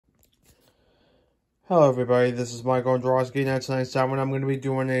Hello everybody, this is Michael Androsky, 1997. I'm going to be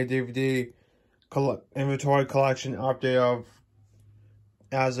doing a DVD inventory collection update of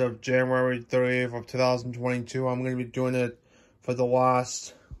as of January 30th of 2022. I'm going to be doing it for the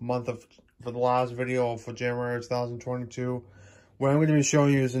last video for January 2022. What I'm going to be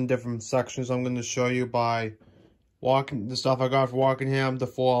showing you is in different sections. I'm going to show you by the stuff I got from Walkingham, the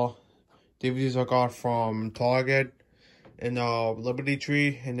 4 DVDs I got from Target and Liberty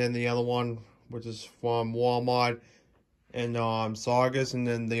Tree, and then the other one which is from Walmart and Saugus, and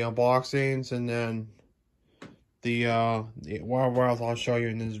then the unboxings, and then the whatever else I'll show you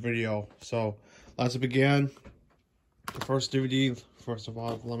in this video. So let's begin. The first DVD, first of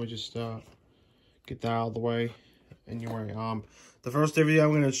all, let me just get that out of the way. Anyway, the first DVD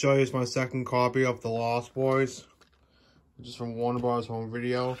I'm going to show you is my second copy of The Lost Boys, which is from Warner Bros. Home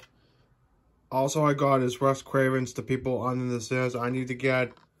Video. Also, I got is Wes Craven's The People Under the Stairs. I need to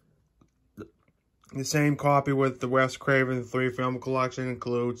get the same copy with the Wes Craven 3-film collection.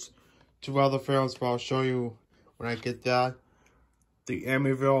 Includes 2 other films, but I'll show you when I get that. The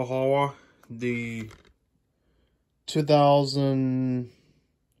Amityville Horror, the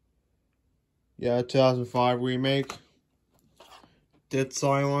 2005 remake, Dead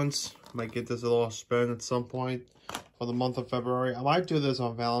Silence. Might get this a little spin at some point for the month of February. I might do this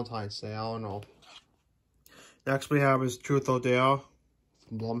on Valentine's Day, I don't know. Next we have is Truth or Dare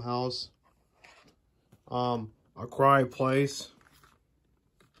from Blumhouse. A Quiet Place.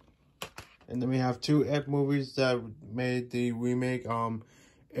 And then we have 2 It movies that made the remake.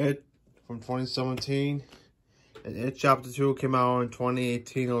 It from 2017. And It Chapter 2 came out in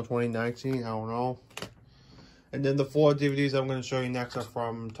 2018 or 2019. I don't know. And then the 4 DVDs I'm going to show you next are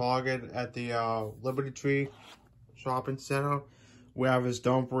from Target at the Liberty Tree Shopping Center. We have is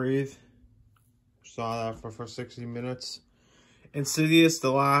Don't Breathe. Saw that for 60 minutes. Insidious,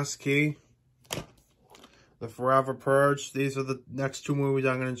 The Last Key. The Forever Purge. These are the next 2 movies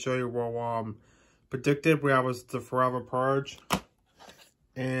I'm going to show you were predicted. We have The Forever Purge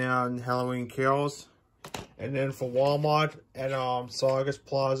and Halloween Kills. And then for Walmart at Saugus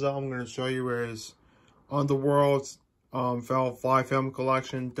Plaza, I'm going to show you is Underworld's 5-film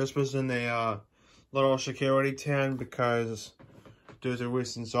collection. This was in a little security tin because there's a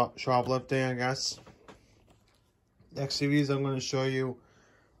recent shoplifting, I guess. Next series I'm going to show you,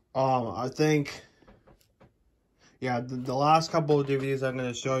 I think. Yeah, the last couple of DVDs I'm going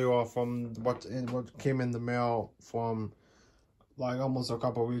to show you are from what came in the mail from like almost a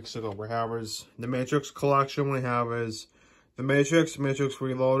couple of weeks ago. We have is the Matrix collection. We have is the Matrix, Matrix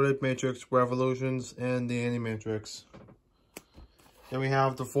Reloaded, Matrix Revolutions, and the Animatrix. Then we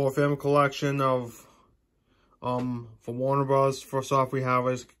have the 4-film collection of from Warner Bros. First off, we have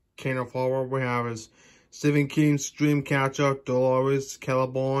is Cane of Horror. We have is Stephen King's Dreamcatcher, Dolores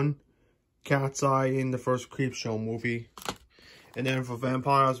Claiborne, Cat's Eye in the first Creepshow movie. And then for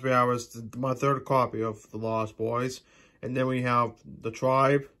vampires, we have my 3rd copy of The Lost Boys. And then we have The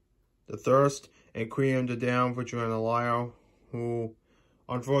Tribe, The Thirst, and Queen of the Damned, which are in a liar, who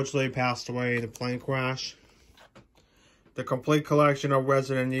unfortunately passed away in a plane crash. The complete collection of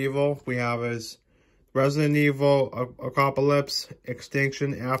Resident Evil we have is Resident Evil Apocalypse,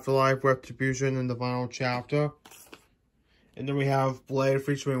 Extinction, Afterlife, Retribution, and the final chapter. And then we have Blade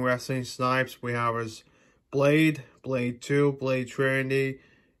featuring Wesley Snipes. We have is Blade, Blade 2, Blade Trinity,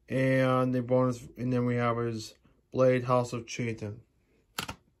 and the bonus. And then we have is Blade House of Cheating.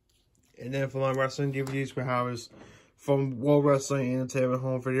 And then for my wrestling DVDs, we have is from World Wrestling Entertainment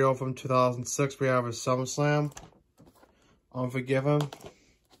Home Video from 2006. We have is SummerSlam, Unforgiven,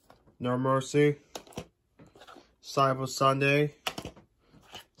 No Mercy, Cyber Sunday,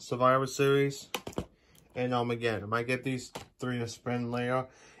 Survivor Series, and again, I might get these 3 to spin later.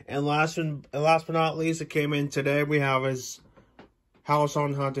 And last but not least, it came in today. We have is House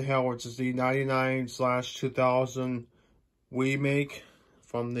on Haunted Hill, which is the 99/2000 remake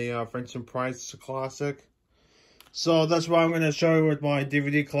from the Vincent Price classic. So that's what I'm going to show you with my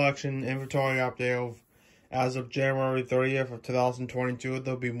DVD collection inventory update of as of January 30th of 2022.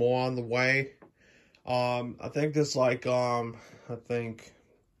 There'll be more on the way. I think this if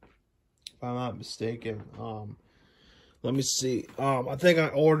I'm not mistaken, let me see. I think I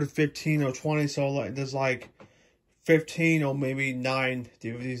ordered 15 or 20, so like there's like 15 or maybe 9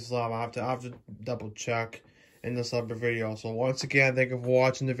 DVDs left. I have to double check in this other video. So once again, thank you for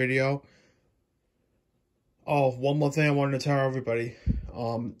watching the video. Oh, one more thing I wanted to tell everybody.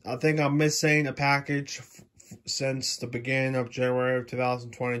 I think I'm missing a package since the beginning of January of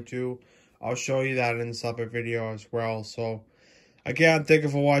 2022. I'll show you that in this other video as well. So again, thank you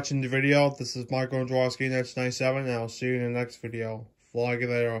for watching the video. This is Michael Androsky, 1997, and I'll see you in the next video. Vlog you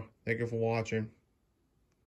later. Thank you for watching.